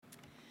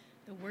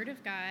The word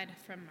of God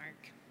from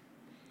Mark.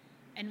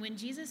 And when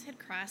Jesus had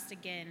crossed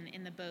again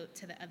in the boat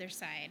to the other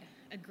side,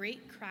 a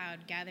great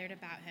crowd gathered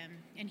about him,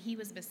 and he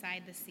was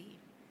beside the sea.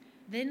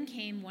 Then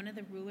came one of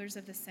the rulers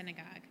of the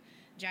synagogue,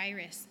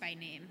 Jairus by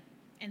name,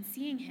 and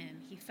seeing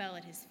him, he fell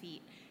at his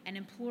feet and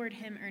implored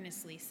him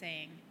earnestly,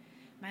 saying,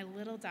 "My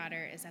little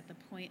daughter is at the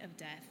point of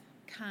death.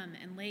 Come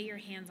and lay your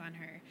hands on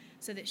her,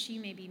 so that she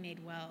may be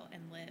made well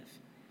and live."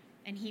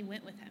 And he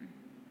went with him.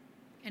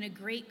 And a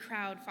great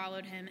crowd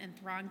followed him and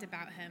thronged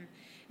about him.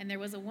 And there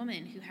was a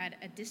woman who had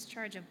a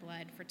discharge of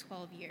blood for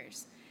 12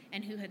 years,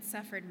 and who had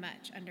suffered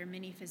much under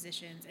many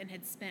physicians, and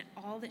had spent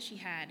all that she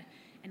had,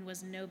 and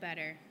was no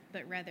better,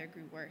 but rather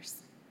grew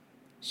worse.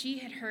 She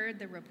had heard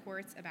the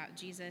reports about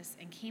Jesus,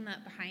 and came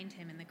up behind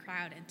him in the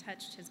crowd and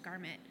touched his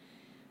garment.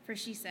 For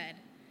she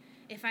said,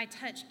 "If I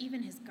touch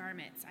even his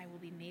garments, I will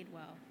be made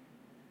well."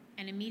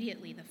 And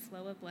immediately the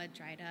flow of blood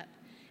dried up,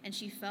 and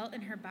she felt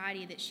in her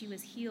body that she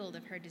was healed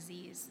of her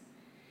disease.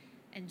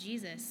 And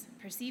Jesus,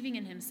 perceiving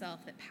in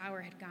himself that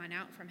power had gone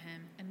out from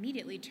him,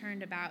 immediately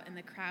turned about in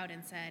the crowd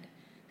and said,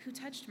 "Who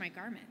touched my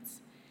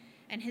garments?"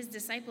 And his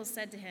disciples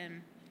said to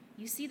him,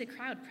 "You see the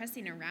crowd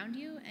pressing around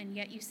you, and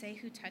yet you say,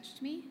 'Who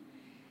touched me?'"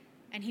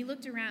 And he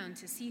looked around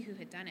to see who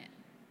had done it.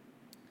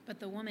 But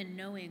the woman,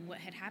 knowing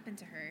what had happened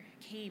to her,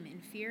 came in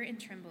fear and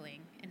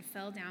trembling, and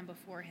fell down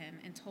before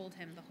him and told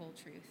him the whole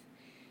truth.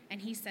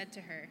 And he said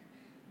to her,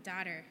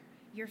 "Daughter,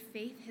 your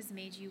faith has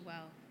made you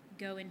well.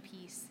 Go in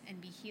peace and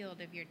be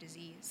healed of your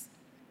disease."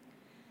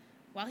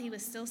 While he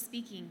was still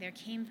speaking, there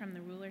came from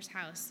the ruler's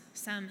house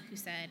some who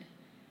said,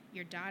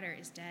 "Your daughter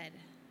is dead.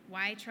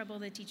 Why trouble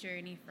the teacher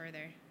any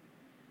further?"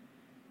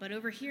 But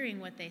overhearing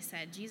what they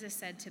said, Jesus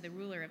said to the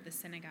ruler of the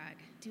synagogue,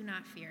 "Do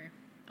not fear,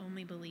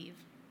 only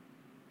believe."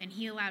 And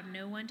he allowed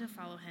no one to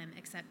follow him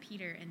except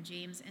Peter and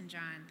James and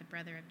John, the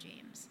brother of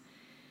James.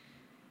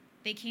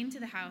 They came to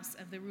the house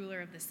of the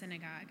ruler of the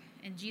synagogue,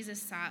 and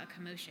Jesus saw a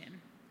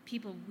commotion,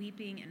 people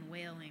weeping and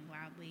wailing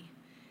loudly.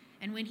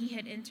 And when he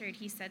had entered,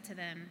 he said to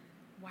them,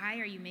 "Why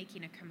are you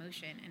making a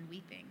commotion and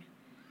weeping?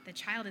 The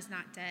child is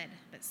not dead,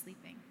 but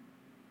sleeping."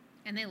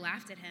 And they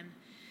laughed at him.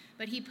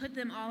 But he put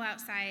them all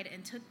outside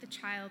and took the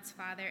child's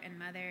father and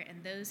mother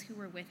and those who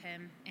were with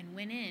him and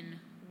went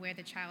in where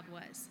the child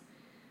was.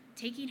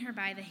 Taking her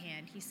by the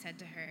hand, he said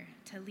to her,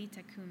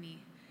 "Talita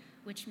kumi,"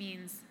 which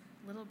means,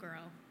 "Little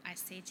girl, I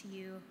say to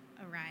you,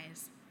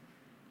 arise."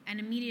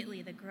 And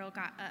immediately the girl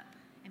got up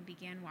and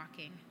began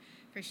walking,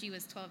 for she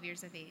was 12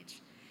 years of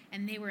age.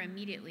 And they were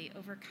immediately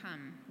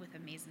overcome with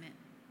amazement.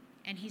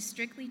 And he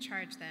strictly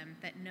charged them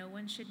that no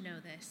one should know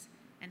this,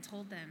 and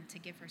told them to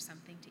give her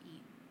something to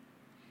eat.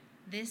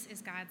 This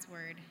is God's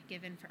word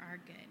given for our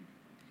good.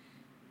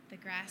 The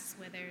grass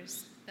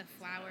withers, the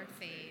flower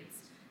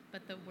fades,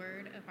 but the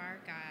word of our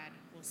God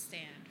will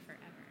stand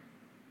forever.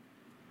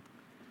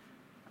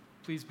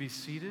 Please be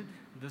seated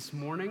this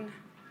morning.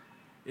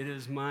 It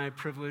is my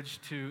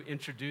privilege to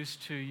introduce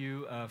to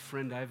you a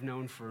friend I've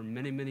known for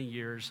many, many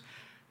years.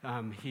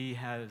 He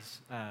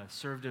has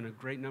served in a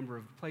great number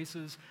of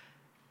places.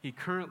 He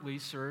currently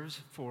serves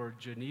for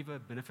Geneva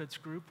Benefits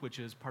Group, which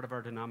is part of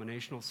our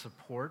denominational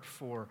support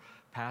for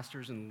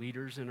pastors and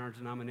leaders in our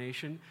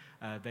denomination.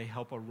 They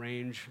help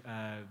arrange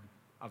a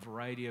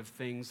variety of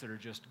things that are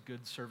just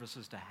good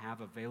services to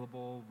have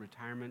available,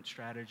 retirement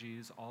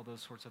strategies, all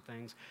those sorts of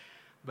things.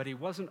 But he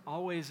wasn't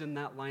always in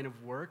that line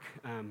of work.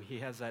 He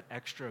has that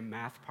extra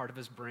math part of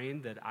his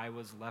brain that I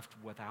was left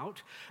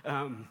without.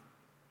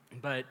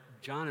 But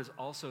John is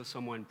also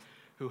someone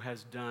who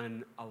has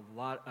done a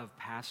lot of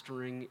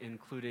pastoring,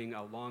 including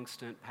a long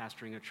stint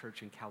pastoring a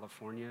church in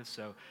California.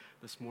 So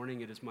this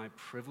morning it is my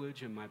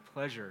privilege and my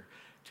pleasure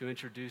to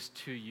introduce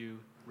to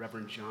you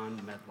Reverend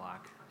John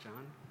Medlock.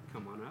 John,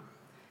 come on up.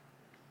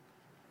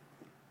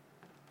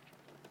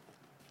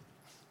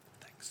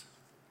 Thanks.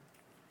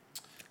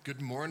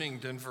 Good morning,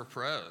 Denver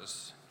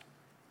Pres.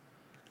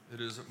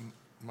 It is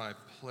my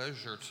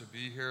pleasure to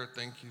be here.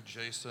 Thank you,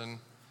 Jason.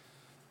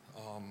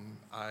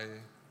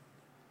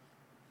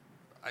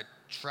 I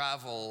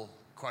travel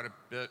quite a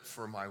bit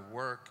for my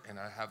work, and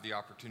I have the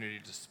opportunity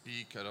to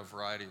speak at a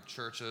variety of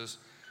churches,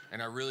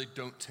 and I really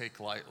don't take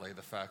lightly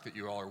the fact that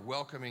you all are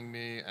welcoming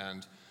me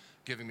and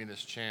giving me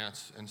this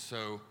chance, and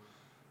so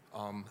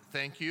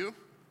thank you.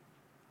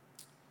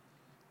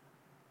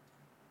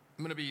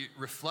 I'm going to be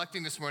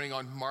reflecting this morning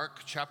on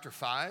Mark chapter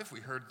 5.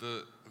 We heard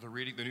the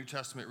reading, the New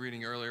Testament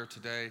reading earlier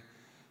today,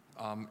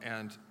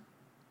 and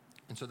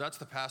so that's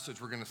the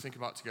passage we're going to think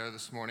about together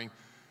this morning.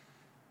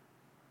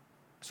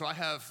 So I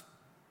have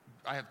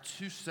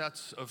two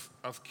sets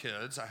of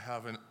kids. I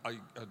have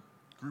a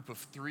group of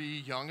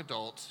 3 young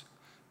adult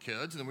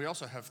kids, and then we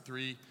also have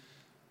 3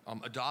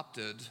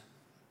 adopted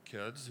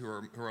kids who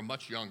are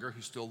much younger,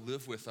 who still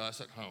live with us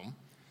at home.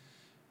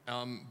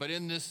 But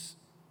in this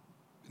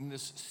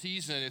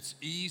season, it's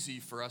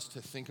easy for us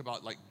to think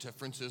about like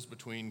differences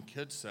between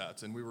kid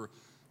sets, and we were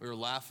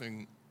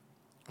laughing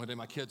one day.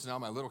 My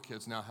little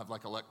kids now have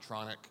like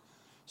electronic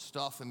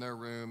stuff in their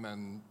room,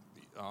 and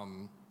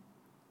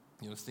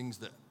things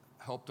that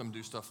help them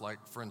do stuff like,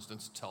 for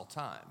instance, tell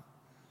time.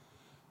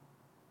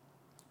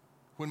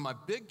 when my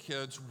big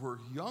kids were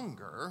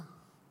younger,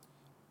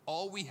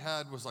 all we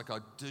had was like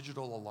a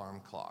digital alarm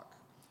clock.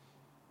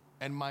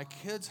 And my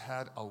kids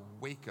had a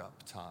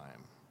wake-up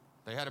time.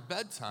 They had a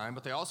bedtime,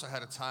 but they also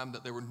had a time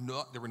that they were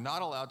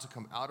not allowed to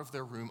come out of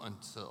their room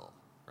until,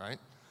 right?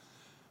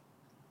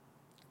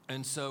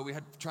 And so we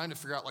had trying to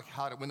figure out like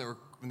how to, when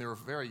they were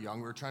very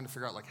young, we were trying to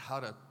figure out like how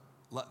to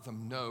let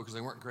them know, because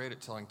they weren't great at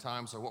telling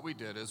time. So what we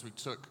did is we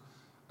took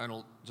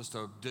just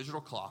a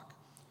digital clock,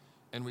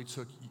 and we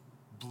took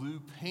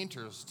blue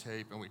painter's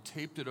tape and we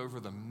taped it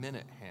over the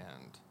minute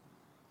hand.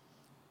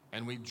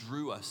 And we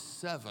drew a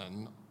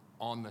 7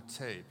 on the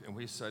tape, and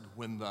we said,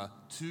 when the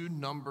 2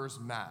 numbers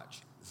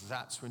match,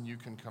 that's when you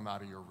can come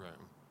out of your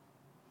room,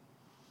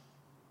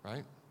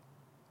 right?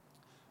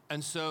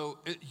 And so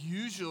it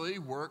usually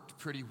worked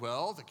pretty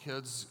well. The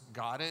kids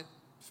got it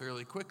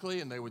fairly quickly,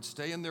 and they would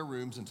stay in their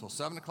rooms until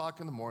 7 o'clock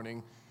in the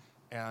morning,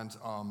 and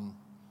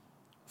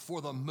for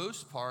the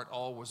most part,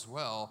 all was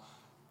well.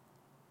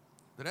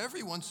 But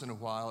every once in a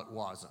while, it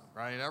wasn't,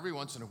 right? Every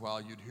once in a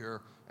while, you'd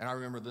hear, and I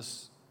remember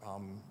this,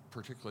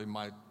 particularly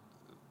my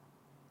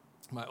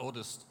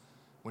oldest,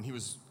 when he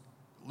was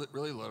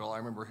really little, I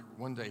remember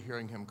one day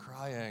hearing him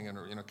crying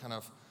and, kind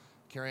of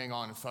carrying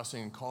on and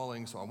fussing and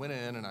calling. So I went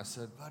in and I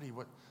said, buddy,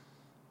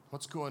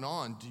 what's going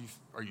on?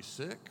 Are you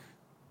sick?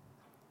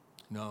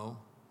 No.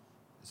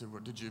 I said,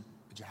 well, did you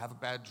have a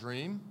bad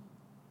dream?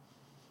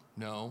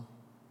 No.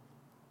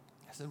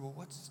 I said, well,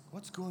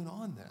 what's going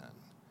on then?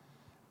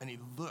 And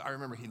I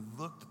remember he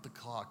looked at the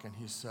clock and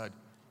he said,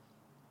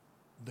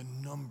 the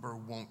number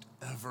won't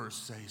ever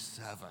say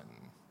 7.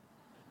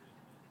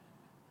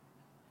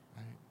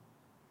 Right?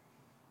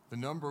 The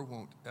number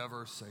won't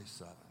ever say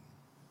 7.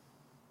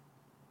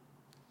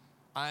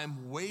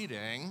 I'm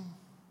waiting,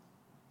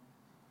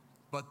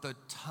 but the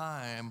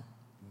time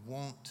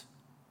won't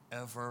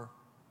ever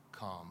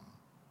come.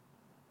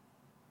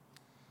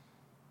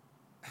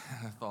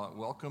 I thought,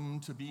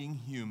 welcome to being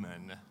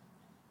human,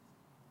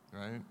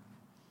 right?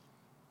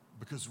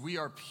 Because we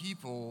are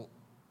people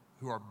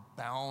who are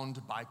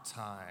bound by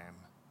time.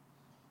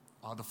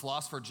 The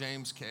philosopher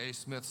James K.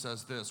 Smith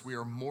says this: we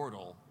are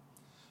mortal,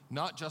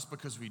 not just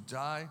because we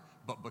die,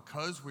 but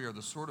because we are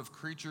the sort of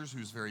creatures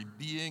whose very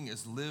being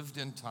is lived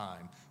in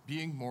time.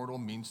 Being mortal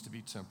means to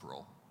be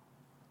temporal.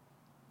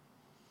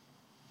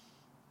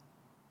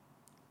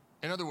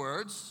 In other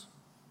words,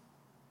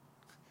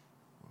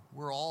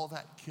 we're all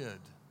that kid,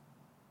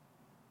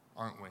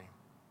 aren't we?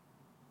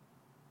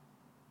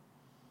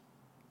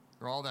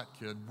 We're all that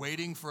kid,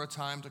 waiting for a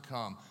time to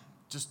come,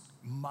 just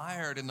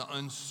mired in the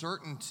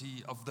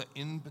uncertainty of the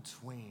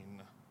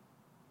in-between.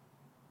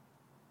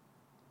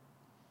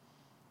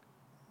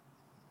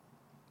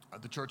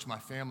 The church my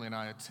family and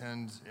I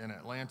attend in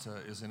Atlanta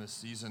is in a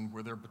season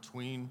where they're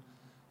between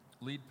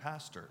lead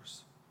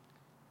pastors.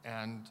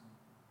 And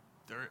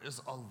there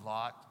is a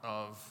lot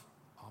of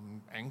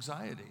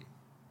anxiety.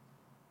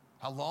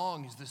 How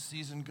long is this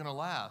season going to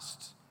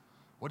last?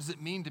 What does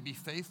it mean to be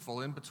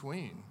faithful in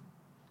between?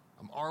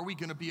 Are we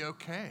going to be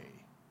okay?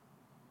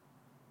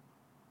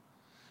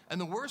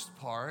 And the worst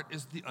part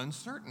is the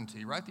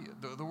uncertainty, right?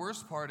 The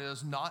worst part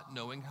is not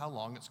knowing how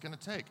long it's going to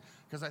take.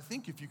 Because I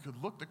think if you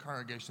could look the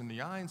congregation in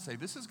the eye and say,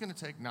 this is going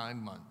to take 9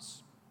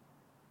 months,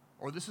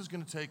 or this is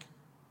going to take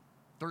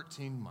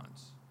 13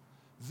 months,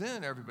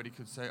 then everybody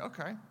could say,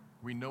 okay,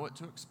 we know what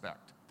to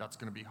expect. That's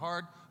going to be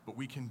hard, but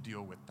we can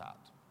deal with that.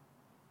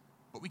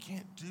 But we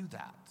can't do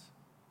that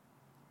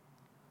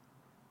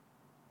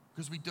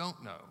because we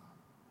don't know.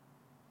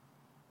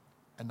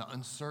 And the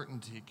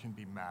uncertainty can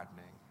be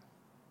maddening.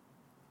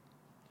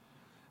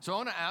 So I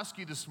want to ask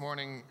you this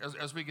morning,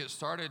 as we get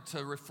started,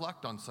 to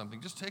reflect on something.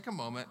 Just take a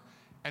moment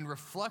and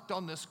reflect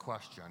on this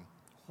question.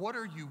 What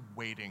are you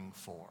waiting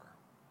for?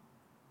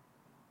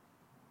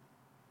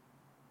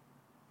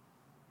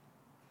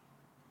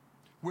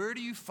 Where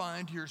do you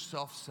find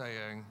yourself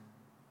saying,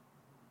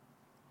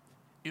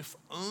 if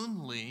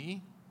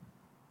only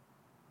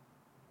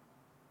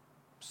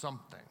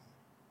something,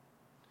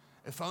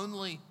 if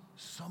only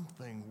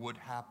something would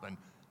happen,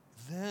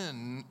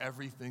 then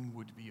everything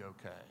would be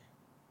okay.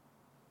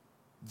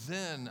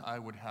 Then I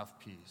would have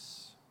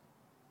peace.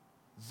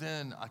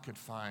 Then I could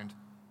find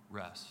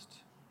rest.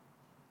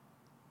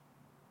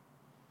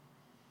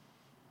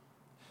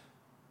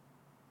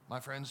 My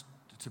friends,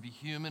 to be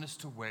human is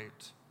to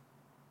wait.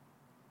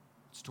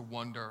 It's to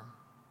wonder.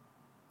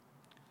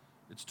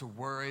 It's to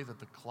worry that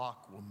the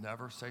clock will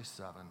never say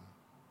 7.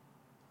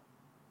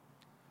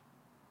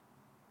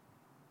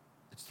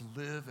 It's to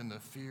live in the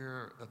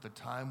fear that the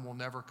time will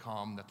never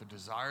come, that the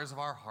desires of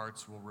our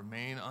hearts will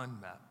remain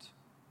unmet.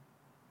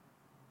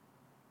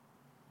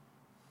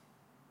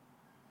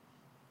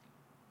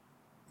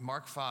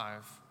 Mark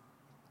 5,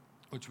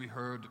 which we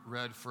heard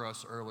read for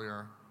us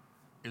earlier,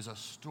 is a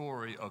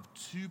story of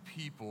 2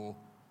 people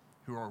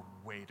who are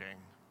waiting.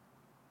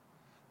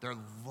 They're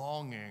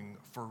longing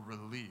for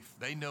relief.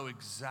 They know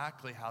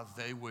exactly how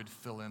they would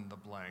fill in the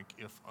blank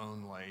if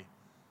only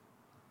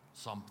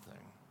something.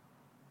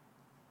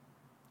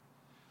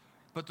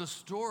 But the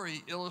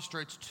story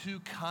illustrates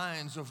two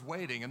kinds of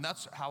waiting, and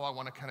that's how I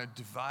want to kind of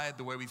divide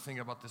the way we think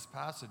about this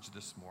passage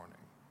this morning.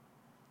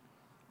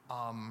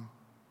 On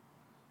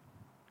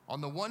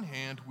the one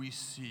hand, we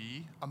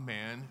see a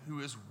man who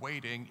is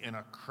waiting in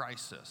a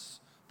crisis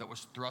that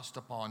was thrust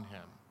upon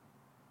him.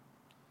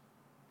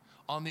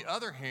 On the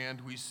other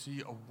hand, we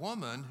see a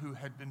woman who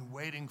had been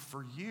waiting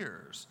for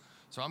years.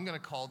 So I'm going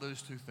to call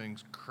those two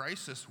things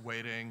crisis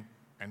waiting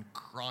and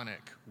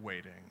chronic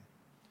waiting.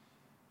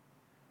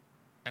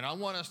 And I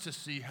want us to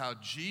see how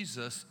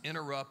Jesus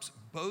interrupts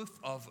both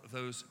of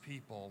those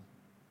people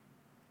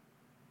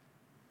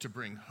to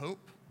bring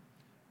hope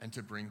and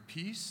to bring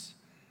peace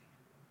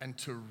and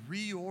to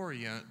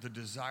reorient the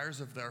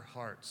desires of their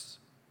hearts.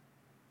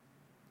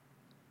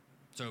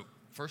 So,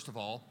 first of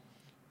all,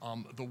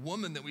 the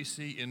woman that we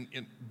see in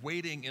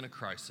waiting in a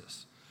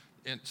crisis.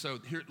 And so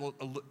here,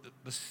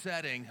 the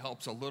setting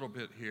helps a little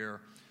bit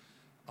here.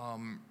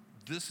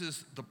 This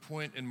is the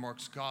point in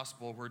Mark's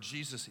gospel where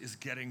Jesus is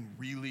getting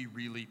really,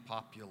 really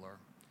popular.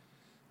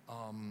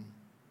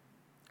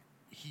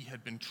 He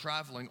had been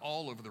traveling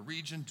all over the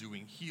region,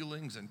 doing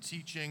healings and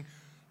teaching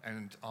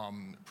and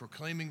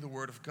proclaiming the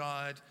word of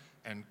God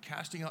and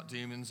casting out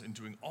demons and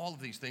doing all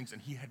of these things.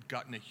 And he had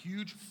gotten a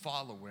huge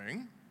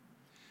following.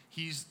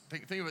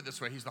 Think of it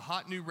this way, he's the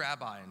hot new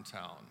rabbi in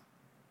town.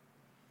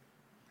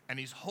 And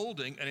he's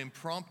holding an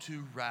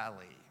impromptu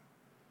rally.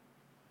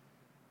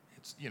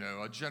 It's,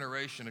 a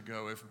generation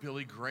ago, if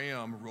Billy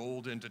Graham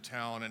rolled into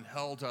town and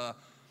held a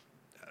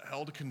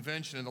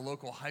convention in the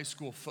local high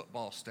school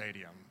football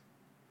stadium,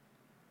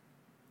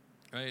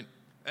 right?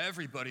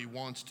 Everybody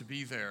wants to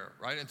be there,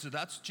 right? And so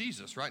that's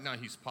Jesus. Right now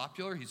he's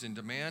popular, he's in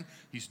demand,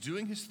 he's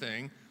doing his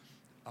thing.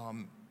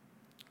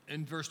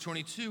 In verse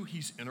 22,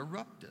 he's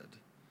interrupted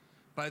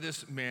by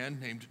this man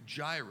named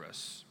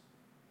Jairus.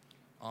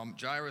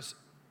 Jairus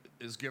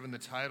is given the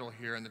title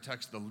here in the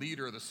text, the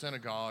leader of the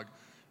synagogue,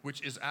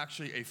 which is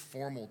actually a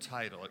formal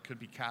title. It could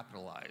be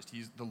capitalized.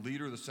 He's the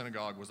leader of the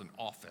synagogue was an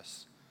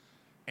office.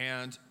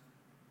 And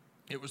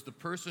it was the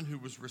person who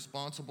was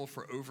responsible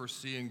for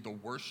overseeing the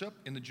worship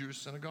in the Jewish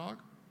synagogue,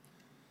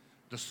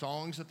 the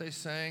songs that they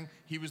sang.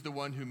 He was the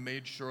one who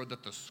made sure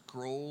that the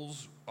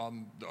scrolls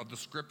of the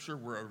scripture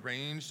were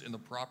arranged in the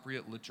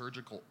appropriate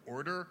liturgical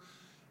order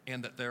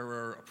and that there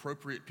were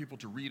appropriate people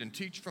to read and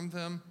teach from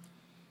them.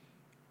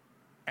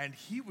 And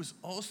he was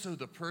also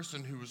the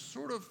person who was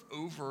sort of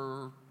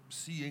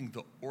overseeing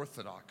the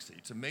orthodoxy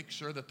to make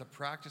sure that the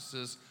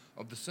practices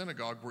of the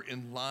synagogue were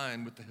in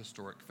line with the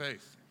historic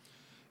faith.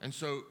 And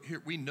so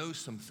here we know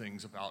some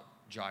things about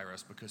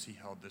Jairus because he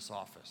held this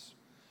office.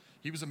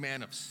 He was a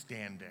man of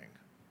standing.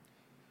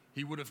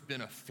 He would have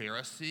been a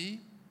Pharisee,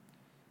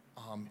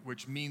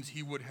 which means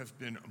he would have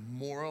been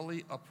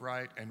morally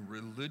upright and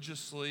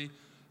religiously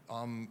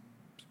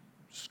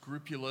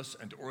scrupulous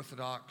and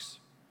orthodox.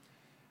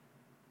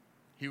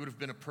 He would have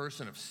been a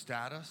person of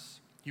status.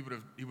 He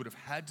would have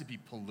had to be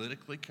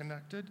politically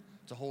connected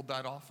to hold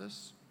that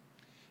office.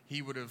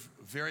 He would have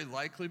very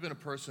likely been a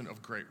person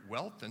of great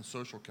wealth and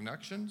social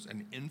connections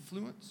and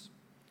influence.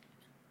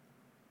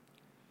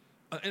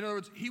 In other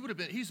words,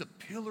 he's a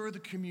pillar of the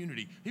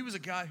community. He was a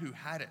guy who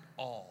had it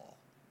all.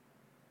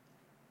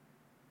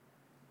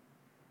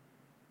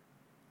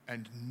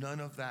 And none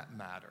of that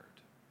mattered.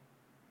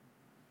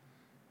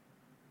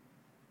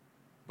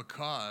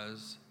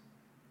 Because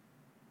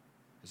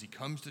as he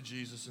comes to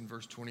Jesus in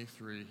verse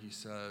 23, he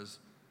says,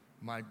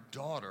 my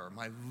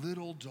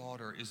little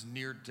daughter is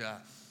near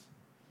death.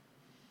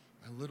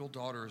 My little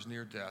daughter is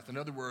near death. In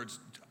other words,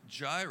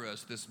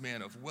 Jairus, this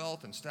man of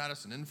wealth and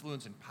status and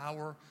influence and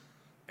power,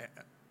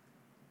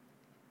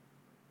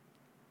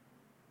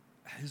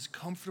 his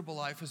comfortable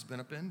life has been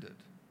upended.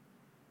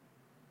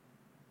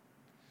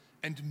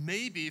 And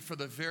maybe for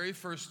the very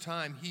first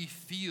time, he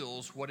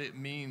feels what it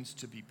means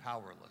to be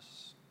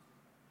powerless.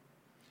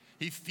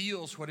 He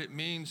feels what it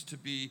means to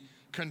be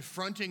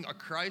confronting a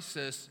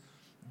crisis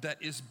that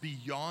is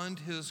beyond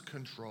his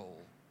control,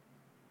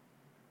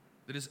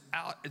 that is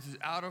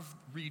out of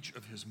reach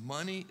of his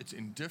money, it's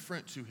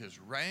indifferent to his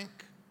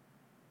rank,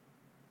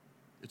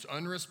 it's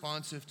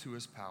unresponsive to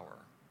his power,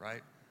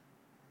 right?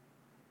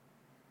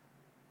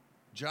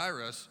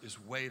 Jairus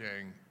is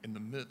waiting in the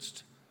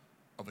midst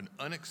of an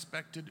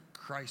unexpected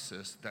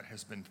crisis that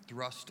has been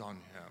thrust on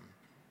him.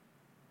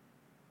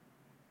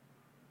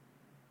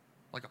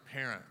 Like a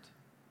parent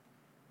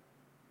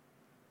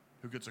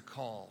who gets a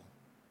call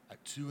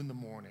at 2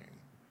 a.m.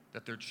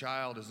 that their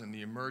child is in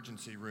the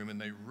emergency room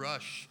and they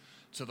rush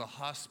to the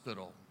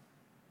hospital,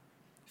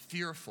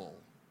 fearful,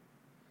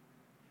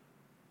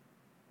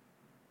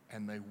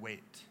 and they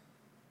wait,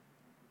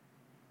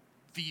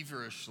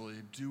 feverishly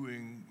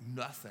doing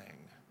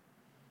nothing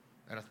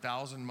at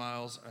 1,000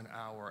 miles an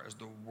hour as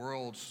the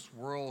world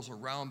swirls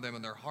around them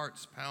and their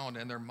hearts pound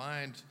and their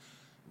minds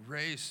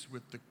race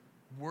with the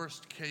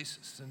worst case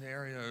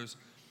scenarios.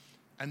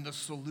 And the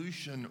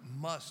solution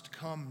must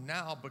come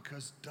now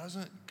because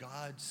doesn't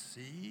God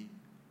see?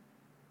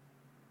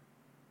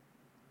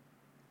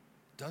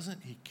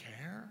 Doesn't he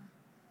care?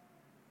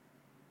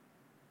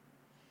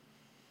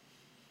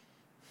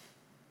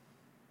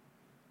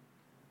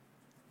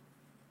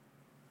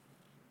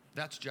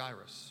 That's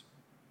Jairus,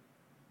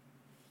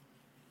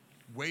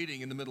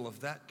 waiting in the middle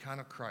of that kind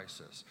of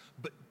crisis.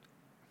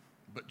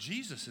 But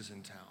Jesus is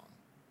in town.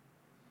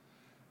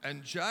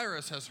 And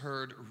Jairus has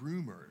heard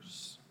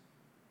rumors,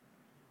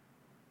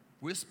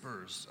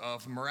 whispers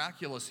of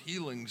miraculous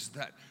healings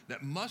that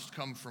must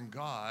come from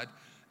God,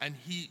 and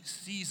he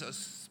sees a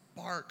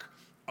spark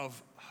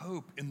of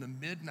hope in the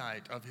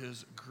midnight of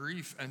his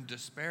grief and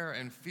despair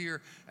and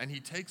fear, and he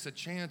takes a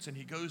chance and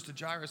he goes to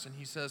Jairus and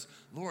he says,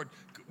 Lord,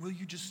 will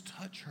you just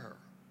touch her?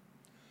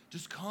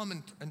 Just come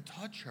and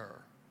touch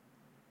her.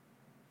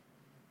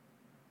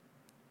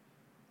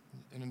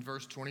 And in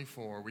verse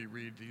 24, we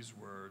read these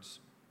words,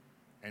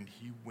 and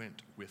he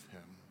went with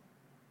him.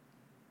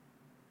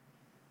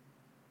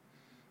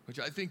 Which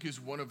I think is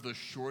one of the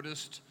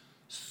shortest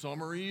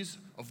summaries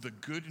of the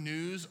good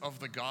news of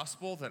the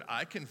gospel that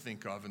I can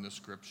think of in the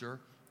scripture.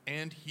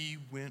 And he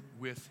went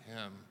with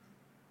him.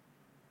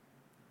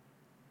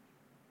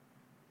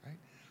 Right?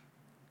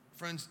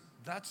 Friends,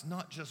 that's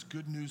not just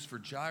good news for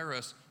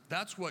Jairus.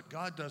 That's what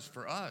God does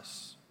for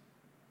us.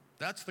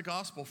 That's the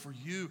gospel for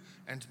you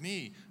and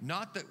me.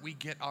 Not that we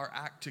get our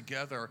act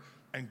together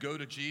and go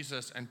to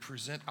Jesus and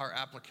present our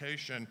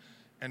application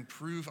and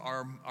prove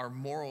our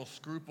moral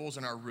scruples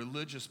and our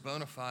religious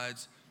bona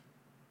fides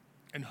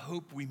and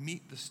hope we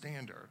meet the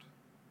standard.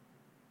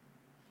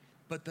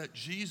 But that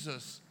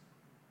Jesus,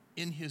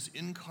 in his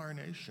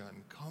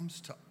incarnation,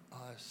 comes to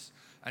us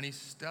and he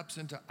steps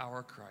into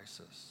our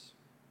crisis.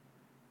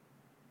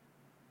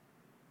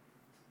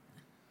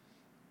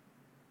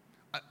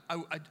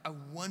 I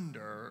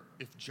wonder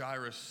if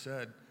Jairus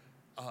said,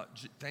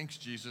 thanks,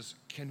 Jesus,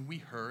 can we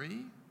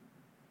hurry?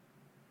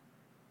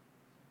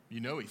 You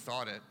know he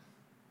thought it.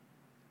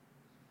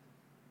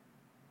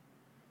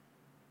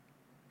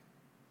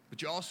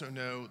 But you also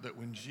know that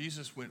when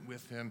Jesus went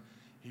with him,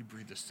 he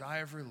breathed a sigh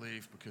of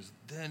relief because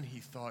then he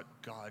thought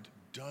God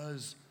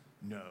does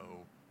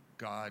know,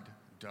 God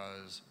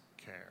does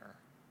care.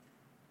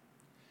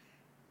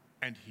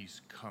 And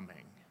he's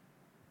coming.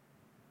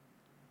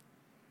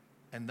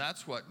 And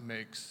that's what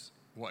makes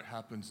what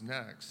happens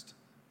next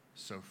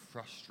so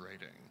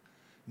frustrating.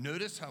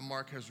 Notice how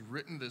Mark has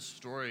written this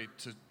story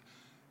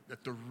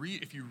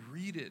if you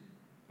read it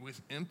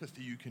with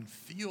empathy, you can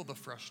feel the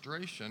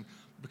frustration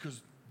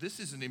because this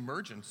is an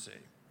emergency.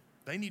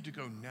 They need to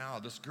go now.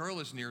 This girl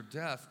is near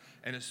death,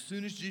 and as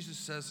soon as Jesus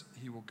says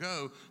he will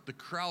go, the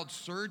crowd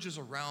surges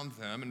around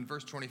them. And in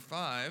verse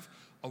 25,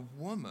 a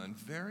woman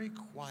very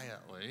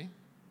quietly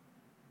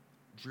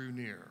drew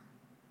near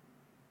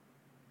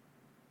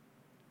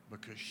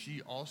because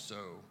she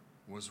also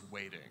was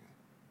waiting.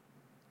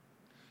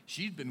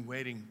 She'd been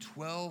waiting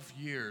 12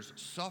 years,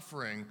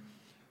 suffering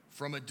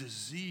from a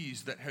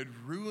disease that had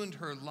ruined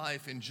her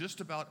life in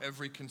just about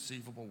every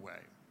conceivable way.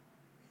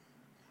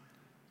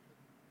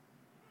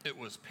 It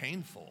was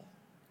painful.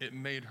 It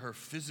made her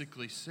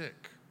physically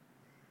sick.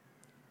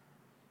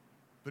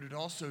 But it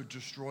also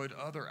destroyed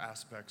other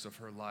aspects of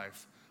her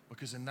life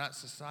because in that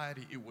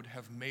society it would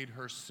have made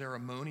her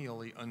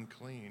ceremonially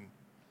unclean,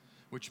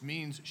 which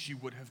means she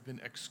would have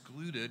been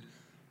excluded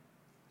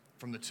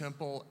from the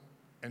temple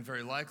and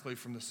very likely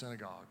from the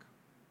synagogue,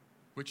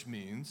 which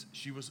means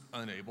she was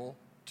unable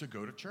to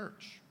go to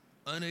church,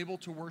 unable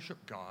to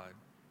worship God.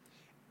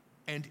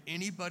 And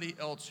anybody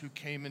else who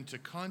came into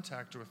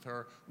contact with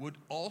her would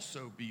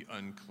also be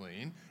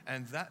unclean.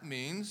 And that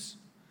means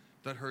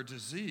that her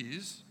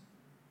disease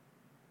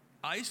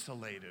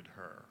isolated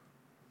her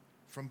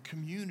from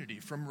community,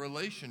 from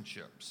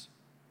relationships.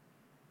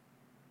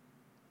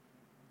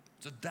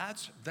 So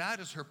that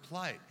is her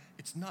plight.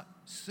 It's not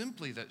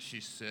simply that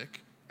she's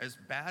sick, as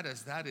bad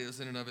as that is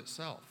in and of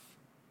itself.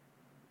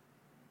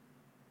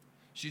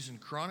 She's in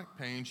chronic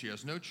pain. She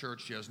has no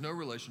church. She has no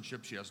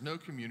relationship. She has no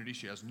community.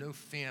 She has no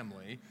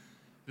family.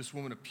 This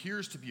woman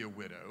appears to be a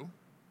widow,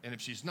 and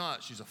if she's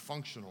not, she's a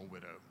functional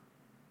widow.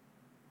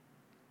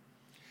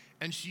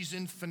 And she's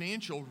in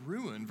financial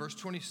ruin. Verse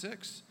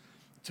 26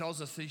 tells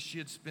us that she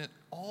had spent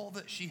all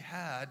that she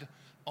had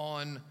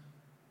on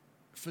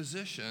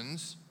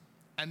physicians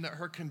and that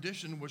her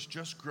condition was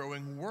just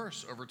growing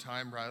worse over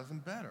time rather than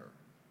better.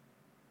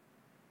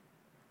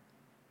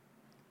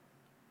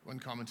 One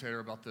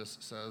commentator about this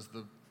says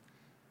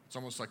it's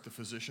almost like the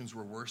physicians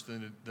were worse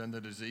than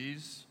the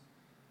disease.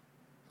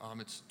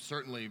 It's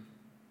certainly,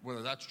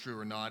 whether that's true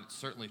or not, it's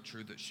certainly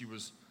true that she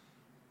was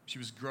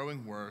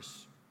growing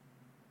worse.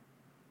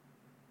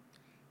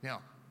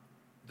 Now,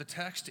 the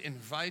text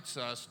invites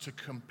us to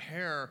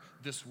compare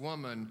this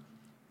woman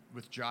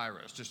with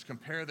Jairus, just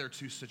compare their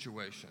two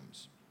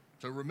situations.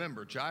 So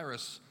remember,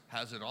 Jairus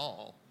has it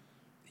all.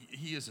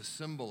 He is a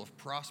symbol of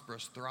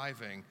prosperous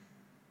thriving,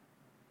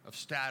 of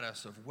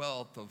status, of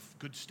wealth, of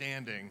good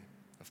standing,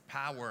 of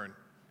power and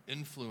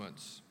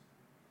influence,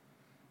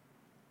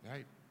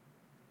 right?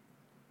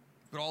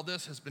 But all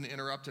this has been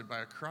interrupted by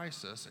a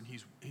crisis, and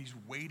he's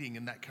waiting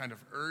in that kind of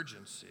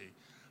urgency.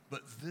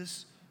 But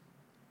this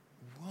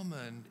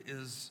woman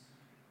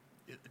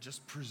it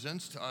just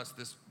presents to us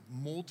this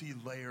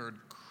multi-layered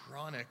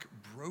chronic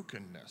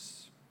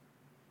brokenness.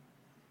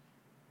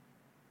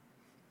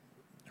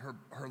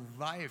 her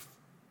life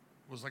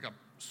was like a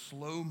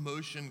slow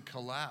motion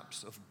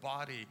collapse of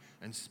body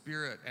and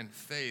spirit and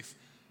faith.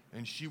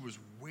 And she was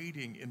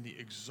waiting in the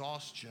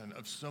exhaustion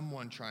of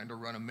someone trying to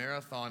run a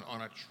marathon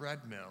on a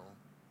treadmill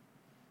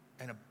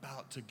and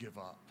about to give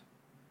up.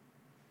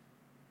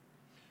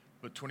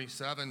 But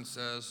 27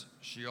 says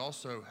she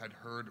also had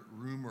heard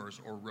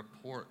rumors or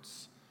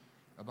reports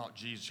about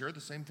Jesus. She heard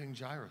the same thing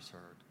Jairus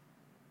heard.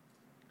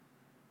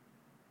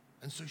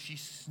 And so she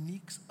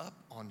sneaks up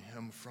on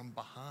him from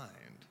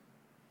behind,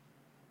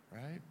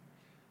 right?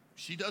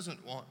 She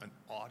doesn't want an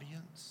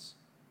audience.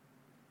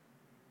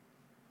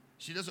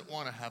 She doesn't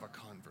want to have a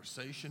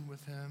conversation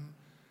with him.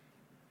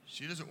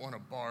 She doesn't want to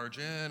barge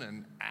in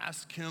and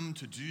ask him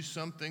to do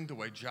something the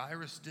way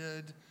Jairus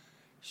did.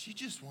 She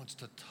just wants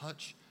to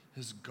touch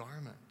his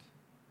garment.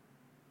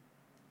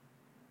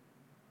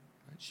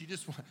 Right?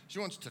 She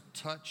wants to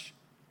touch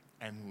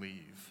and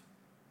leave.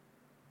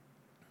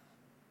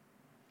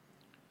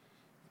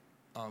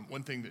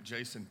 One thing that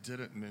Jason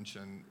didn't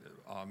mention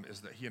is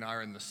that he and I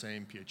are in the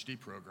same PhD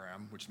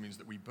program, which means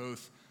that we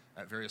both,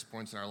 at various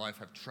points in our life,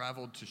 have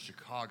traveled to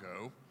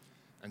Chicago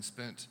and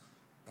spent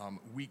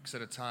weeks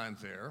at a time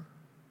there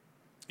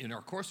in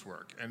our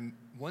coursework. And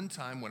one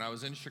time when I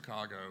was in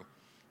Chicago,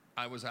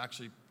 I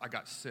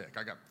got sick.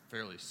 I got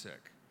fairly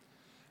sick.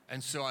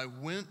 And so I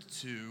went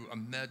to a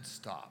med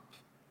stop.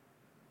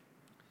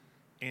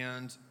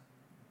 And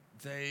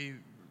they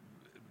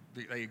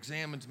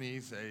examined me.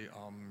 They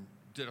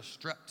did a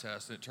strep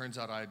test, and it turns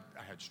out I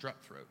had strep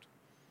throat.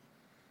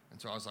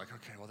 And so I was like,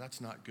 okay, well, that's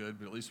not good,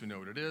 but at least we know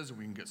what it is, and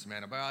we can get some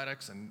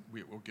antibiotics, and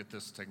we'll get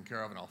this taken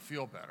care of, and I'll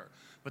feel better.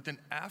 But then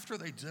after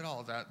they did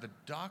all that, the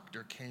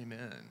doctor came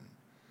in,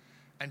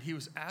 and he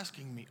was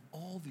asking me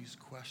all these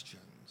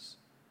questions,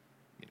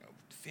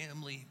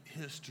 family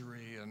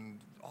history and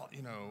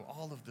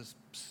all of this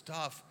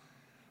stuff.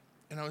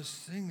 And I was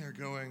sitting there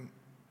going,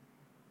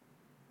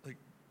 like,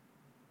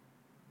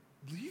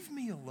 leave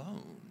me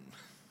alone.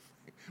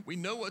 We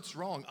know what's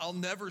wrong. I'll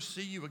never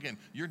see you again.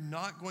 You're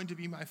not going to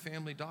be my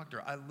family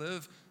doctor.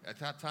 At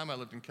that time, I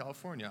lived in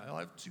California. I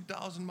live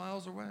 2,000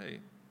 miles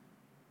away.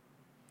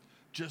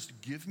 Just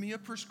give me a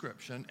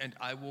prescription and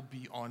I will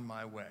be on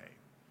my way.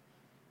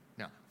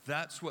 Now,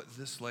 that's what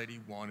this lady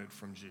wanted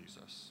from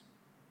Jesus.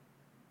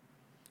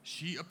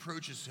 She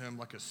approaches him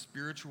like a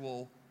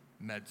spiritual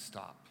med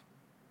stop.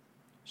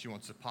 She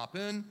wants to pop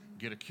in,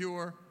 get a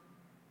cure,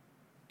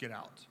 get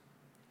out.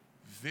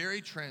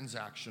 Very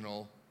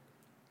transactional,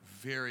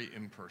 very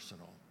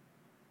impersonal.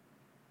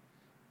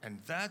 And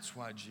that's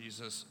why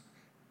Jesus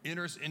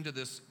enters into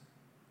this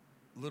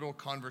little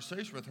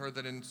conversation with her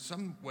that in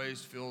some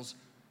ways feels,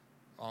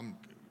 a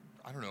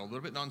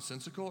little bit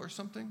nonsensical or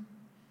something.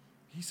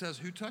 He says,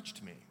 "Who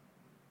touched me?"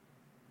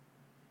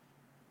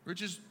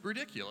 Which is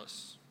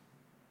ridiculous,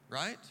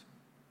 right?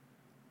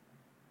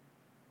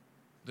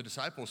 The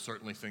disciples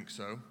certainly think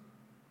so.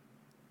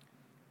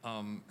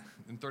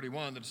 In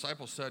 31, the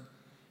disciples said,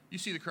 "You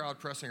see the crowd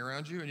pressing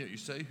around you, and yet you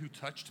say, 'Who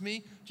touched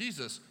me?'"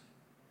 Jesus,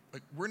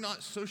 we're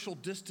not social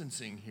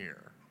distancing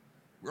here.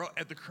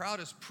 The crowd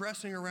is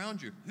pressing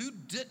around you. Who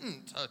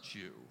didn't touch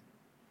you?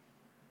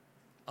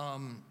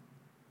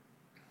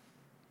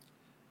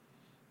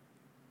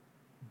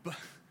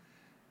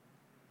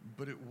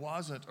 But it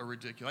wasn't a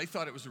ridiculous. I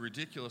thought it was a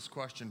ridiculous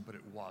question, but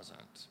it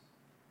wasn't.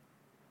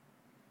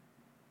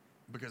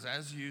 Because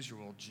as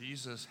usual,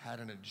 Jesus had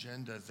an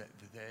agenda that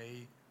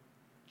they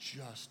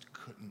just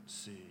couldn't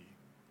see.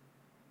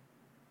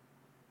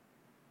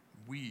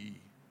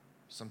 We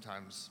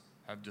sometimes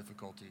have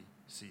difficulty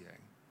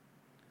seeing.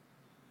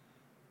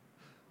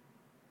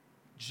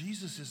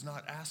 Jesus is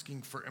not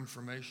asking for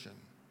information.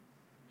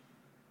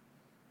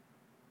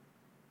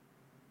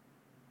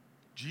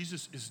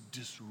 Jesus is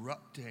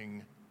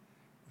disrupting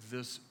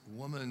this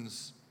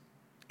woman's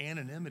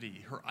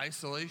anonymity, her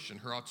isolation,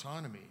 her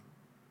autonomy.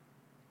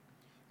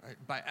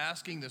 Right? By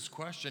asking this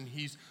question,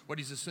 what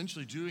he's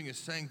essentially doing is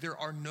saying there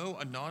are no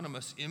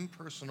anonymous,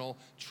 impersonal,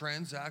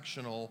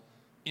 transactional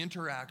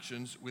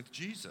interactions with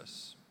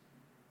Jesus.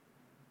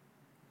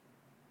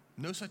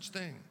 No such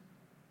thing.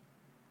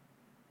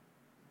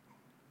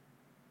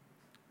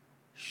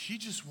 She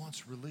just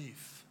wants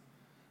relief.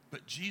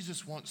 But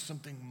Jesus wants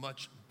something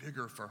much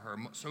bigger for her,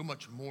 so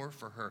much more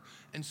for her.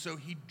 And so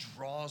he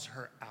draws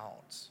her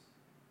out.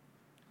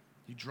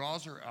 He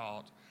draws her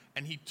out,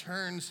 and he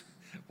turns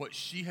what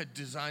she had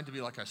designed to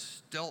be like a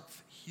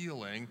stealth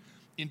healing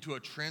into a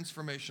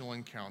transformational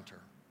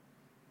encounter.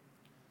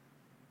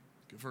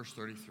 Look at verse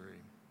 33.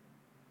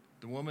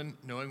 The woman,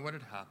 knowing what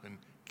had happened,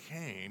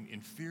 came in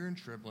fear and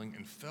trembling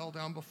and fell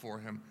down before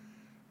him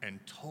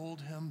and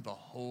told him the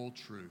whole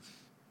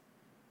truth.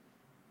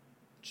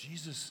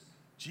 Jesus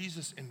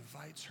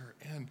invites her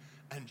in,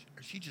 and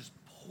she just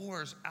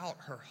pours out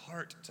her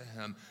heart to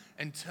him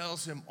and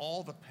tells him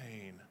all the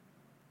pain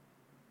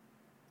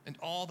and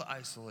all the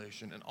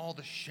isolation and all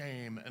the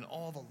shame and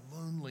all the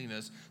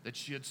loneliness that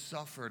she had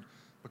suffered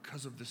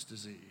because of this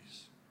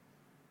disease.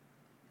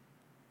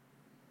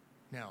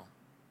 Now,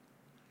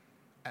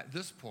 at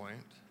this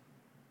point,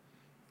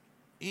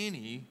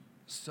 any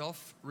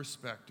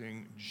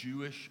self-respecting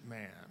Jewish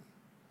man,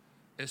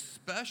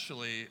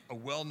 especially a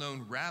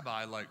well-known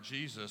rabbi like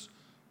Jesus,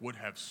 would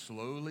have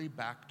slowly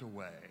backed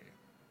away.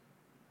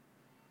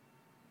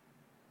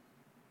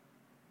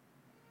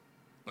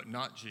 But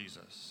not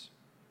Jesus.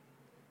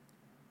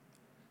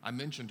 I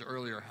mentioned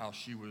earlier how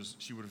she would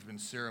have been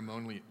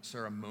ceremonially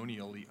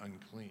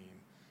unclean.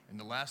 And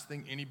the last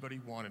thing anybody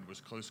wanted was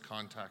close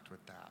contact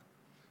with that.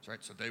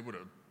 Right? So they would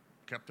have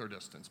kept their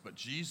distance. But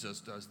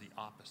Jesus does the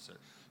opposite.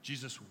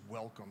 Jesus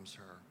welcomes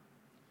her.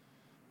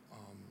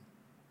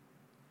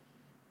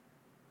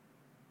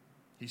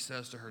 He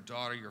says to her,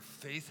 daughter, your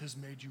faith has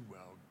made you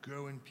well.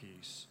 Go in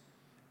peace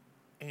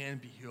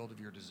and be healed of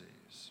your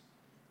disease.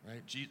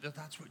 Right?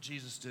 That's what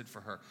Jesus did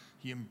for her.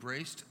 He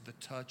embraced the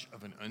touch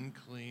of an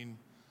unclean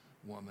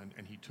woman,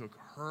 and he took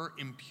her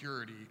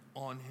impurity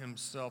on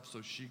himself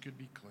so she could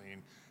be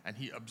clean, and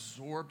he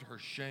absorbed her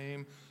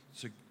shame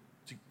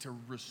to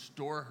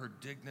restore her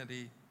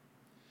dignity,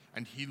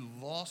 and he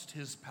lost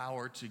his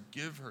power to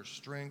give her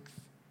strength.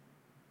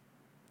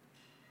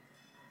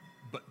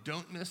 But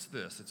don't miss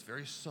this, it's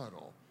very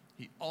subtle.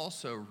 He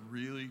also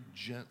really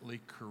gently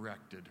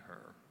corrected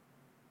her.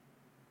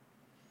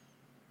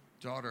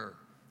 Daughter,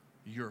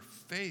 your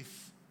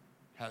faith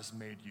has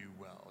made you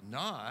well,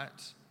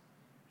 not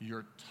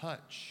your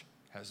touch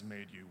has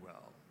made you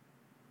well.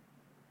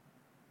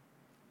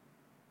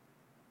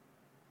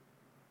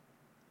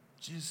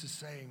 Jesus is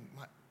saying,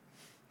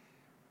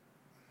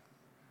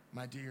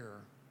 my dear,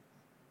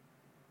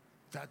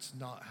 that's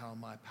not how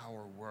my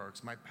power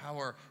works. My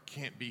power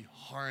can't be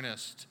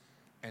harnessed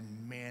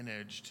and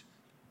managed.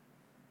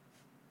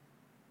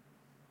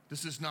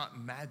 This is not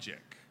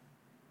magic.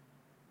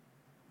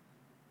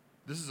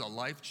 This is a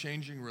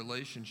life-changing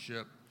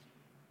relationship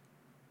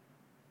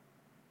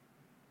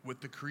with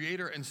the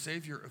creator and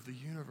savior of the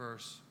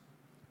universe.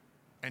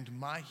 And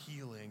my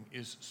healing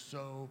is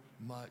so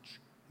much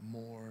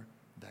more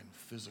than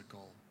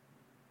physical.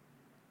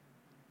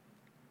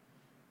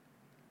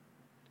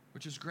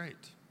 Which is great.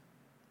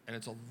 And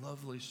it's a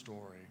lovely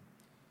story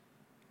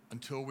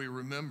until we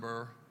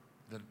remember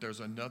that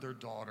there's another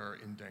daughter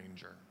in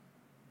danger.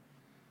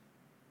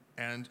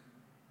 And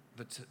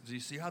do you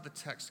see how the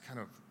text kind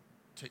of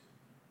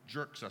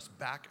jerks us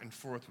back and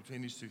forth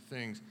between these two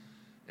things?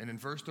 And in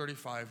verse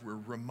 35, we're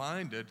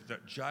reminded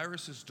that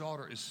Jairus'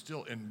 daughter is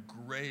still in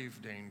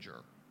grave danger.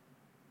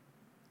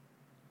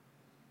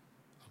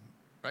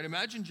 Right?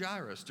 Imagine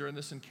Jairus during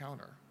this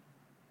encounter.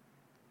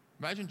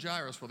 Imagine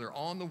Jairus while they're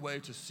on the way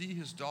to see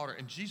his daughter,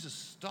 and Jesus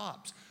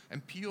stops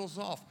and peels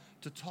off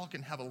to talk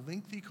and have a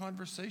lengthy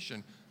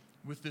conversation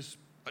with this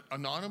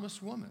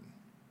anonymous woman.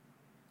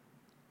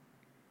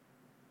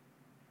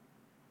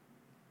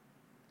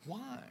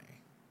 Why?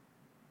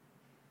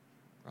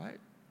 Right?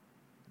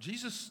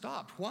 Jesus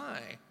stopped.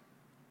 Why?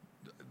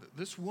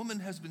 This woman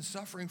has been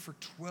suffering for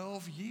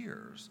 12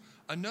 years.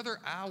 Another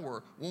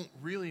hour won't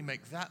really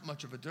make that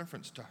much of a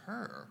difference to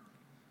her.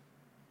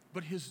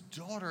 But his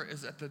daughter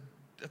is at the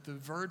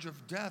verge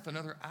of death.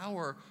 Another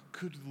hour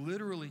could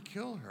literally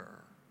kill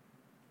her.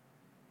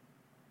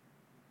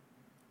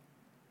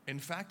 In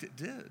fact, it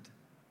did.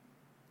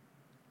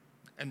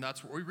 And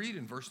that's what we read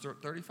in verse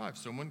 35.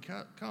 Someone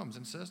comes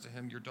and says to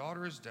him, your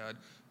daughter is dead.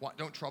 Why,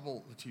 don't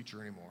trouble the teacher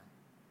anymore.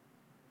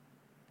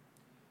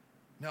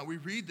 Now, we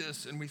read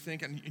this and we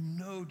think, and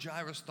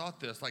Jairus thought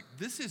this, like,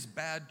 this is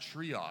bad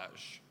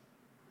triage,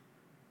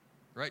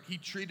 right? He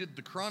treated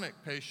the chronic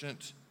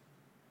patient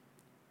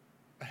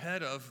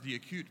ahead of the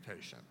acute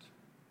patient,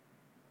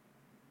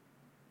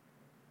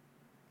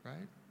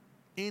 right?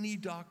 Any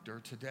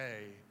doctor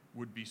today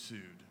would be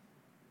sued,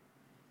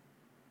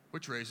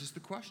 which raises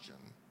the question,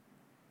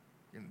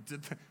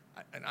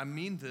 and I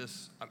mean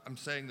this, I'm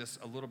saying this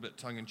a little bit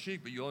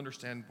tongue-in-cheek, but you'll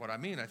understand what I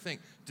mean, I think.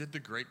 Did the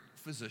great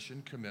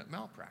physician commit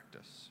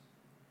malpractice?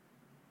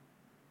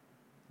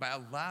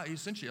 He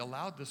essentially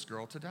allowed this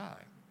girl to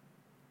die.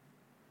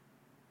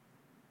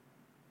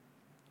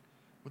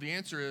 Well, the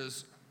answer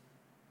is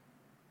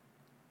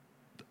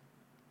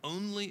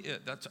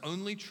that's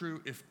only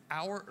true if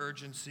our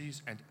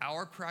urgencies and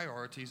our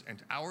priorities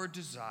and our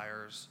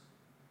desires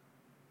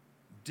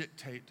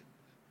dictate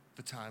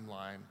the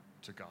timeline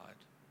to God.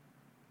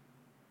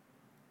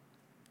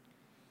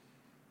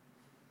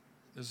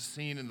 There's a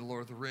scene in the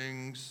Lord of the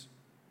Rings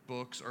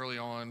books early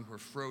on where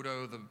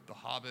Frodo, the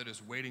hobbit,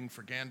 is waiting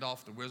for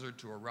Gandalf the wizard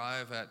to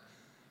arrive at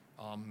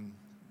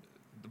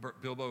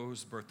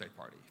Bilbo's birthday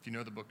party. If you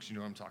know the books, you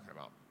know what I'm talking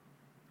about.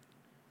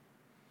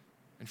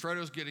 And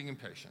Frodo's getting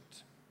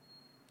impatient.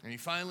 And he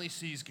finally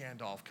sees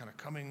Gandalf kind of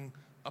coming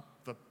up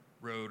the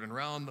road and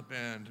around the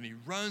bend, and he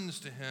runs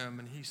to him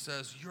and he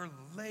says, "You're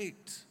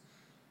late."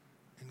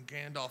 And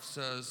Gandalf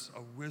says,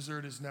 "A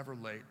wizard is never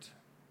late,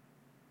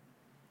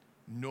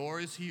 nor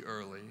is he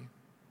early.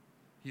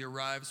 He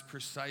arrives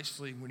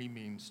precisely when he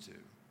means to."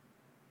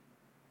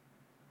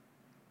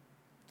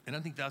 And I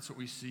think that's what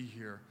we see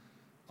here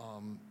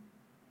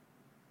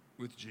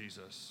with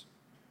Jesus.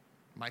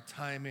 My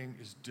timing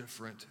is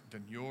different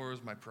than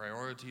yours. My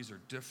priorities are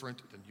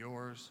different than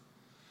yours.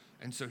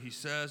 And so he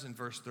says in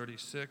verse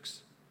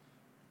 36,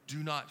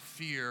 do not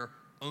fear,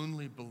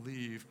 only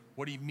believe.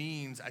 What he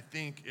means, I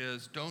think,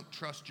 is don't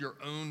trust your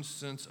own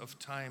sense of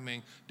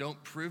timing.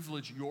 Don't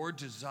privilege your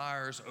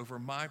desires over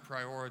my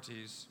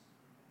priorities.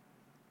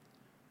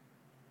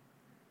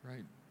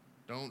 Right?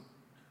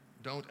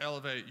 Don't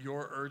elevate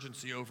your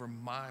urgency over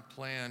my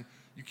plan.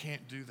 You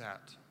can't do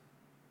that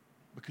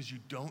because you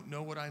don't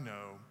know what I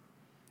know,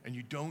 and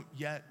you don't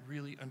yet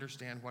really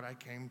understand what I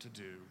came to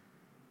do.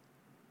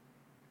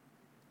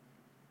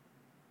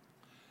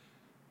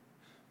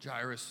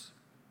 Jairus,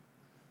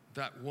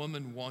 that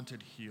woman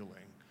wanted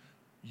healing.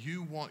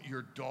 You want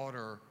your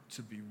daughter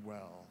to be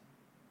well,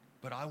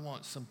 but I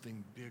want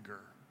something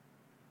bigger.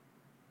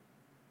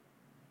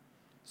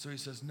 So he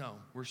says, no,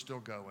 we're still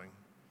going.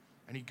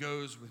 And he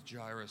goes with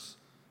Jairus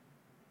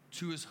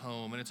to his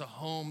home, and it's a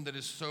home that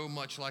is so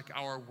much like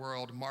our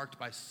world, marked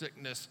by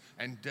sickness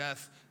and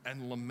death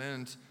and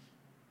lament.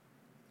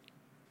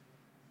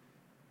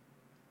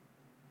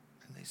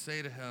 And they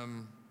say to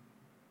him,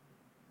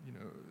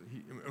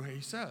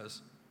 he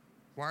says,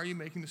 why are you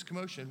making this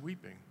commotion and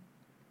weeping?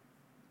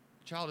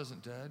 The child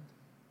isn't dead.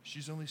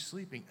 She's only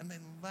sleeping. And they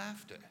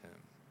laughed at him.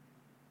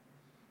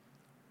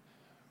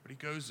 But he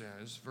goes in,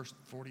 this is verse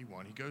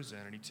 41, he goes in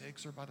and he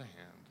takes her by the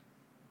hand.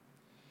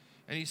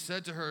 And he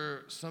said to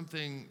her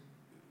something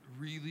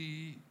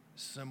really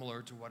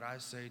similar to what I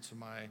say to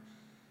my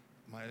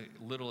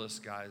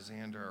littlest guy,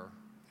 Xander,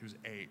 who's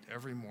 8,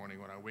 every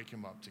morning when I wake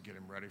him up to get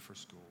him ready for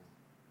school.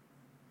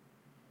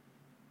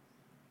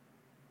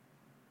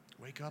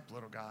 Wake up,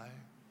 little guy.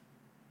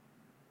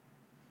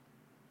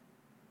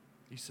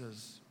 He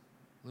says,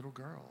 little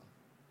girl,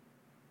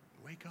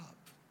 wake up.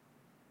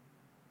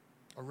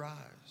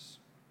 Arise.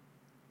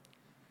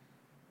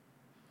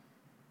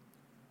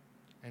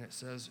 And it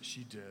says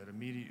she did.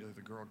 Immediately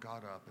the girl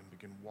got up and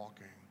began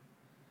walking.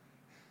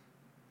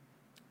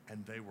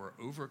 And they were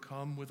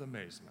overcome with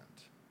amazement.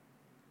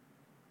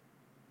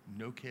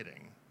 No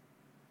kidding.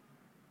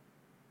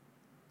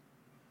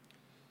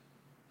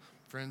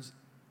 Friends,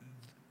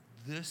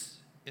 this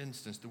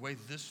instance, the way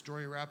this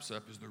story wraps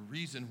up, is the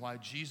reason why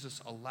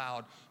Jesus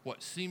allowed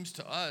what seems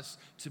to us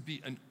to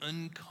be an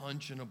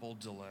unconscionable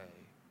delay.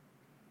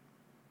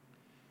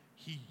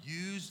 He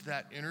used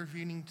that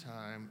intervening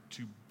time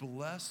to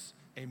bless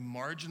a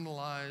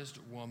marginalized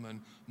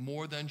woman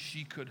more than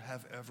she could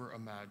have ever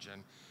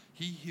imagined.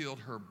 He healed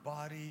her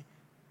body,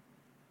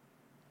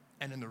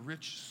 and in the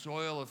rich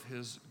soil of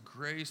his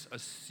grace, a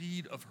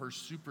seed of her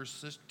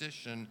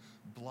superstition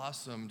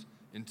blossomed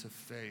into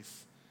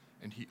faith.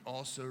 And he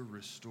also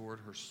restored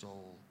her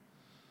soul.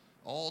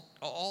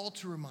 All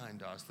to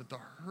remind us that the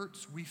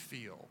hurts we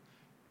feel,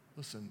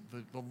 listen,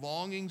 the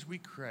longings we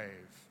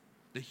crave,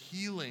 the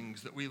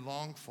healings that we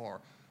long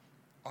for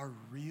are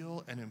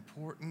real and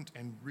important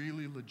and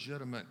really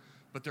legitimate,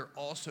 but they're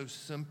also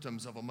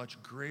symptoms of a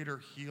much greater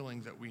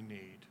healing that we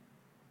need.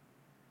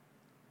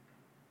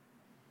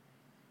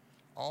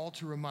 All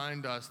to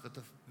remind us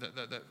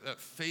that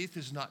faith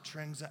is not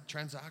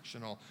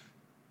transactional,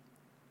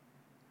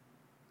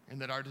 and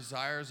that our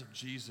desires of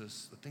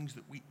Jesus, the things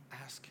that we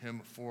ask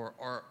him for,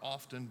 are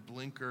often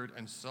blinkered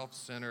and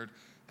self-centered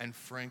and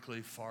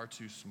frankly far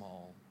too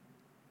small.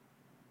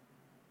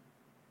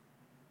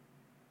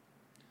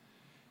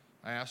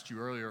 I asked you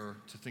earlier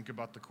to think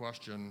about the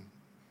question,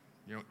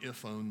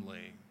 if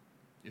only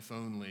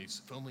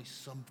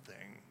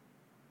something.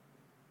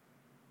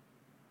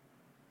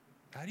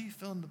 How do you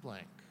fill in the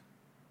blank?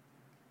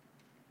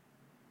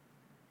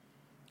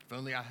 If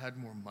only I had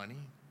more money.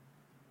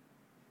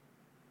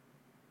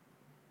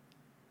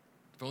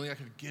 If only I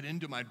could get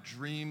into my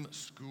dream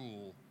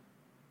school.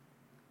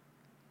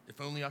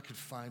 If only I could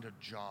find a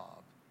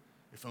job.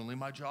 If only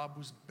my job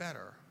was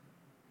better.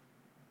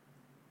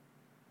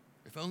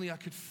 If only I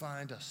could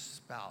find a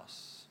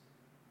spouse.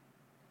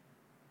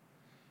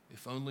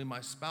 If only my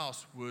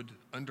spouse would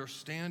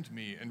understand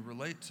me and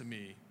relate to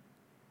me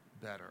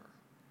better.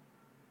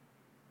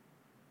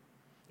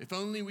 If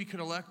only we could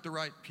elect the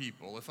right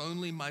people. If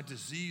only my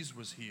disease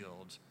was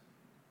healed.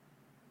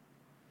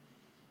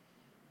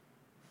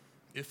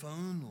 If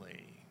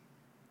only,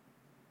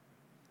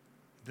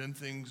 then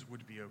things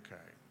would be okay.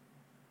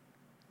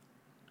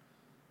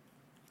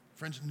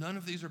 Friends, none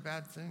of these are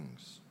bad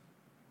things.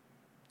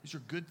 These are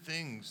good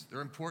things.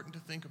 They're important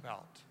to think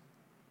about.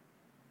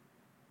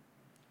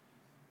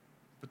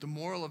 But the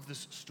moral of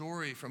this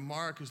story from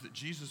Mark is that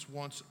Jesus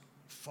wants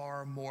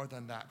far more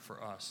than that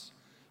for us.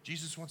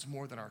 Jesus wants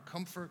more than our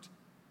comfort.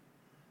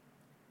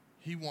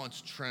 He wants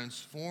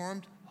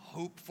transformed,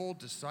 hopeful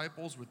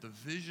disciples with the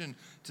vision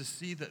to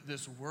see that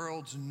this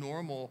world's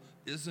normal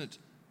isn't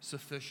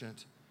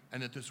sufficient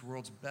and that this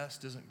world's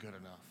best isn't good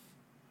enough.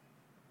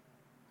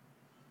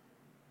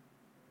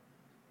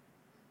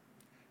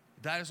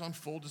 That is on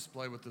full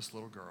display with this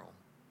little girl.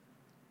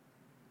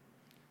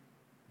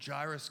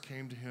 Jairus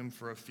came to him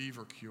for a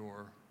fever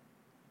cure.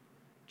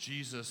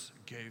 Jesus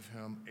gave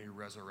him a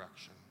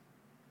resurrection.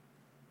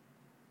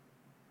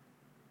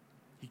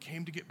 He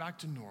came to get back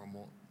to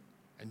normal,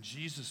 and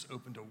Jesus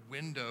opened a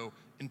window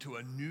into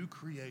a new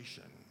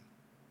creation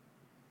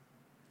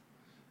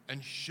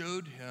and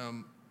showed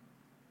him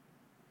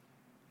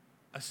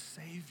a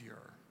Savior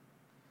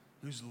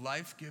whose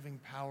life-giving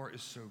power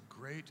is so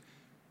great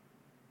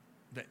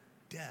that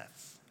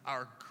death,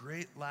 our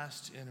great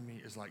last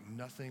enemy, is like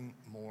nothing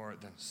more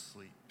than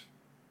sleep.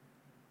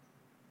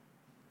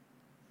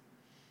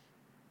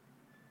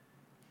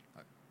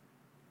 I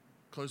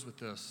close with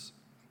this.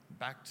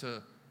 Back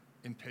to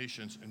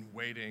impatience and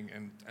waiting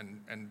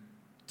and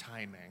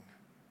timing.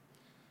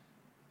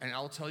 And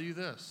I'll tell you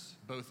this,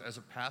 both as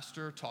a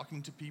pastor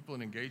talking to people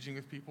and engaging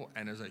with people,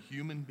 and as a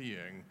human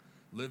being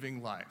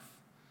living life,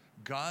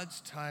 God's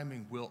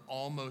timing will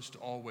almost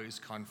always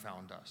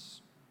confound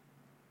us.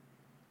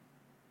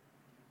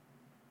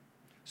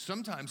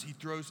 Sometimes he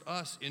throws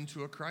us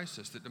into a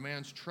crisis that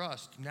demands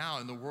trust now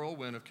in the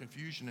whirlwind of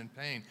confusion and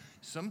pain.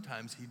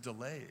 Sometimes he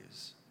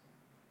delays.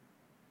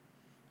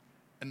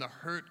 And the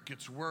hurt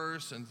gets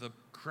worse, and the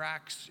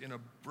cracks in a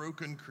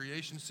broken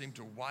creation seem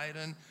to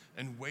widen,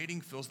 and waiting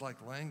feels like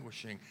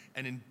languishing.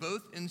 And in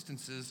both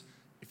instances,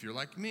 if you're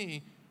like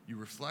me, you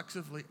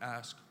reflexively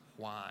ask,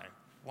 why?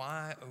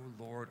 Why,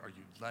 oh Lord, are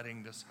you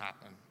letting this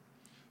happen?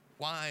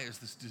 Why is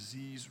this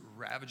disease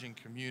ravaging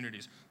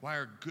communities? Why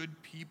are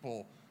good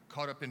people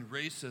caught up in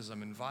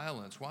racism and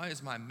violence? Why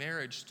is my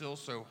marriage still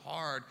so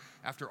hard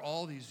after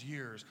all these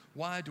years?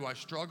 Why do I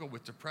struggle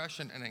with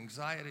depression and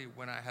anxiety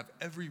when I have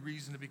every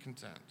reason to be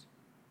content?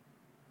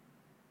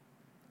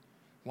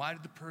 Why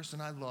did the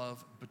person I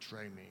love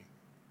betray me?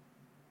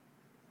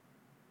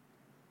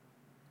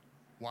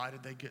 Why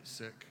did they get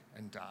sick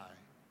and die?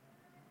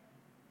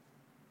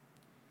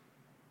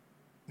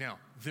 Now,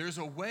 there's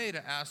a way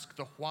to ask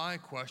the why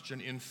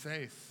question in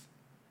faith.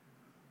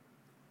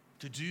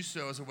 To do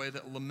so is a way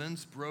that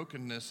laments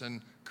brokenness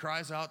and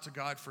cries out to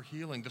God for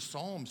healing. The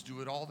Psalms do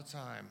it all the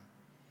time.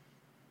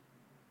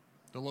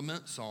 The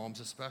lament Psalms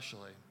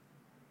especially.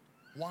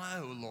 Why,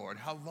 O Lord?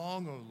 How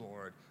long, O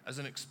Lord? As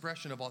an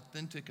expression of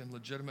authentic and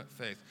legitimate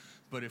faith.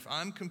 But if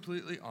I'm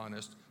completely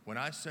honest, when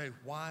I say,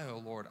 why, O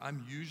Lord,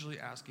 I'm usually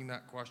asking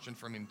that question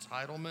from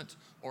entitlement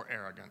or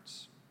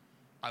arrogance.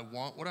 I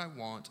want what I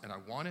want, and I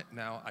want it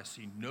now. I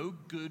see no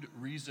good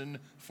reason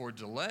for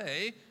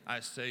delay, I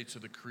say to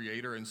the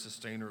creator and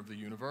sustainer of the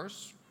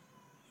universe.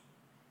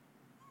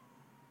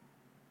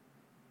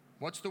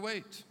 What's the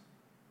wait?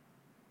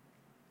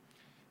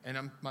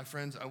 And my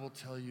friends, I will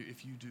tell you,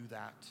 if you do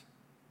that,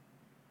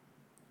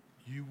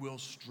 you will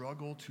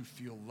struggle to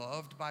feel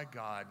loved by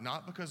God,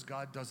 not because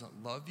God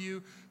doesn't love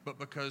you, but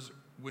because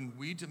when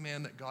we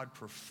demand that God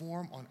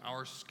perform on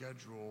our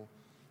schedule,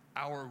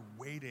 our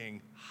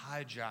waiting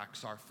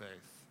hijacks our faith.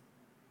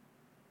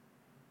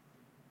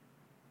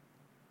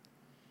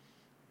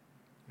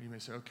 You may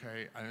say,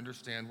 okay, I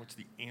understand. What's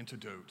the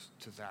antidote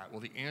to that? Well,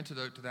 the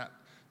antidote to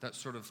that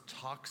sort of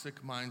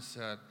toxic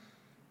mindset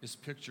is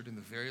pictured in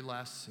the very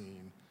last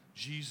scene.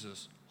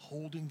 Jesus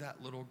holding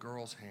that little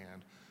girl's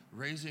hand,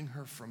 raising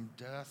her from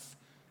death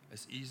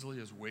as easily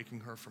as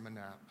waking her from a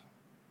nap.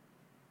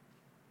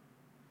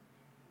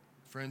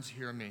 Friends,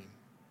 hear me.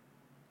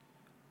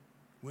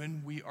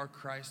 When we are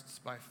Christ's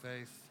by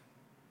faith,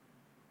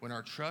 when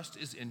our trust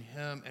is in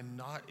him and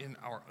not in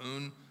our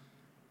own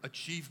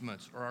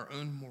achievements or our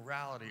own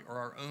morality or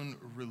our own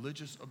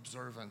religious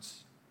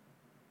observance,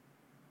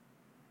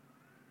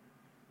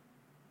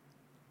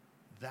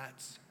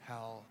 that's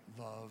how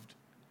loved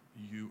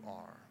you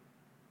are.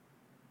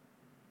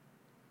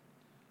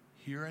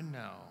 Here and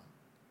now,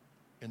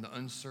 in the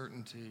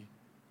uncertainty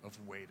of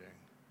waiting.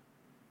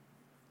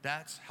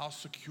 That's how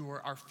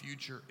secure our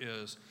future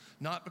is.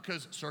 Not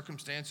because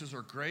circumstances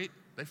are great,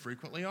 they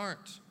frequently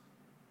aren't.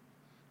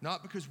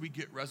 Not because we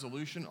get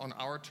resolution on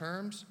our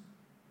terms,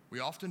 we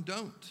often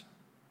don't.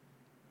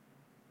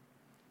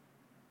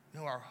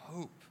 No, our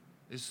hope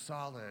is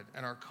solid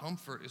and our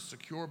comfort is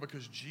secure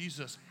because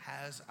Jesus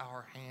has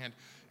our hand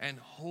and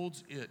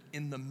holds it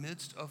in the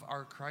midst of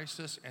our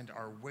crisis and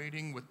our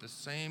waiting with the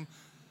same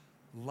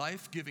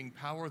life-giving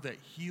power that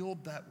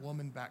healed that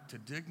woman back to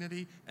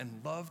dignity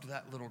and loved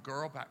that little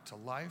girl back to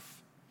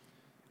life.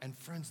 And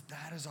friends,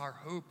 that is our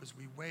hope as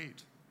we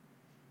wait.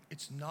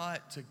 It's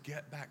not to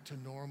get back to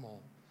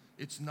normal.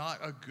 It's not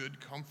a good,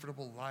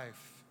 comfortable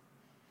life.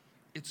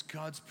 It's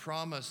God's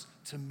promise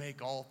to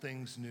make all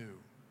things new,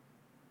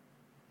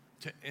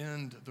 to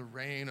end the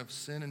reign of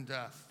sin and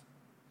death,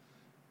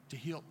 to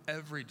heal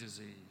every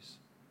disease,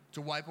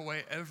 to wipe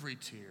away every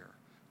tear,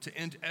 to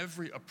end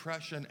every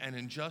oppression and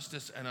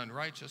injustice and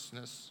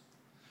unrighteousness,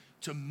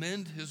 to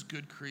mend his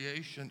good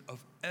creation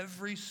of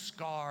every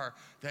scar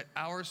that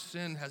our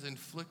sin has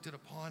inflicted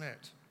upon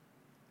it.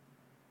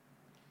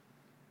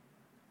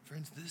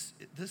 Friends,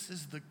 this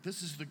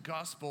is the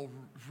gospel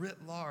writ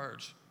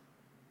large,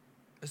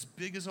 as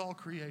big as all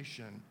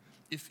creation.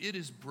 If it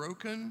is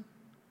broken,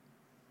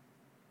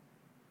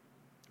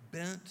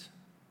 bent,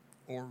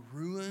 or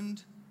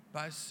ruined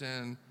by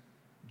sin,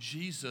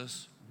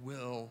 Jesus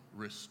will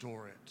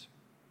restore it.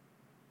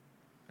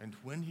 And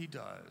when he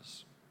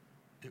does,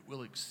 it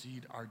will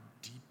exceed our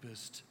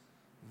deepest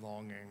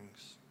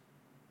longings.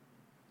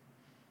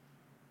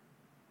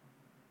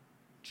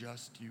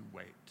 Just you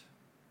wait.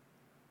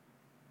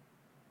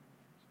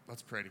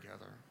 Let's pray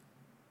together.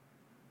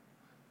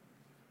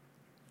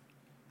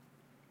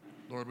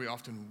 Lord, we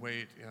often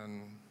wait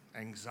in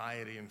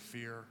anxiety and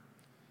fear.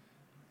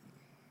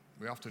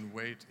 We often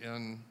wait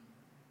in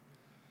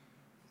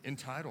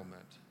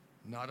entitlement,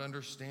 not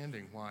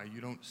understanding why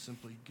you don't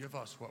simply give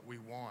us what we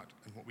want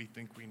and what we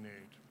think we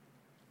need.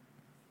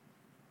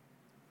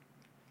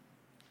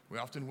 We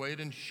often wait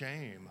in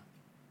shame,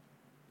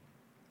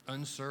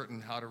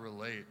 uncertain how to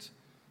relate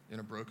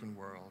in a broken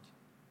world.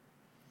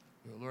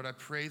 Lord, I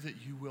pray that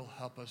you will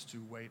help us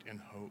to wait in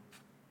hope.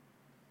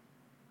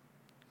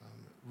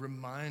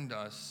 Remind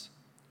us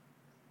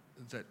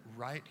that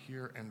right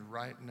here and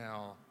right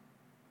now,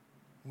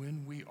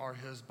 when we are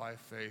his by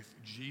faith,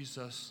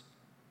 Jesus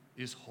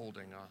is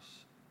holding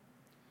us.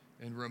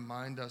 And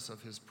remind us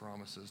of his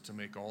promises to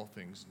make all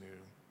things new.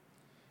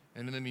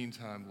 And in the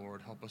meantime,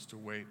 Lord, help us to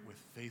wait with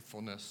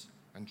faithfulness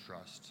and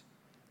trust.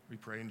 We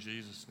pray in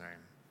Jesus'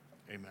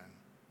 name. Amen.